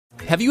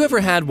Have you ever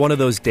had one of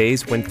those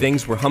days when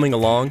things were humming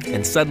along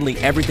and suddenly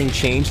everything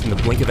changed in the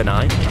blink of an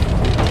eye?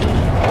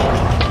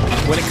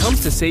 When it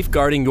comes to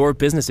safeguarding your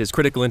business's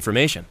critical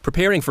information,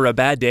 preparing for a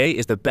bad day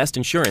is the best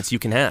insurance you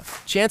can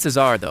have. Chances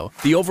are, though,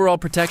 the overall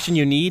protection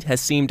you need has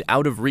seemed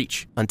out of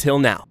reach until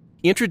now.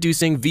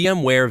 Introducing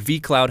VMware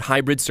vCloud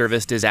Hybrid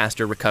Service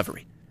Disaster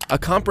Recovery, a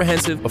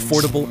comprehensive,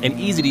 affordable, and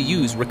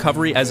easy-to-use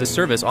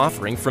recovery-as-a-service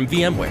offering from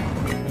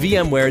VMware.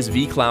 VMware's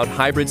vCloud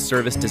Hybrid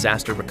Service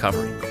Disaster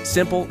Recovery.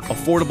 Simple,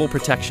 affordable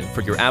protection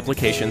for your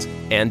applications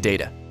and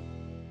data.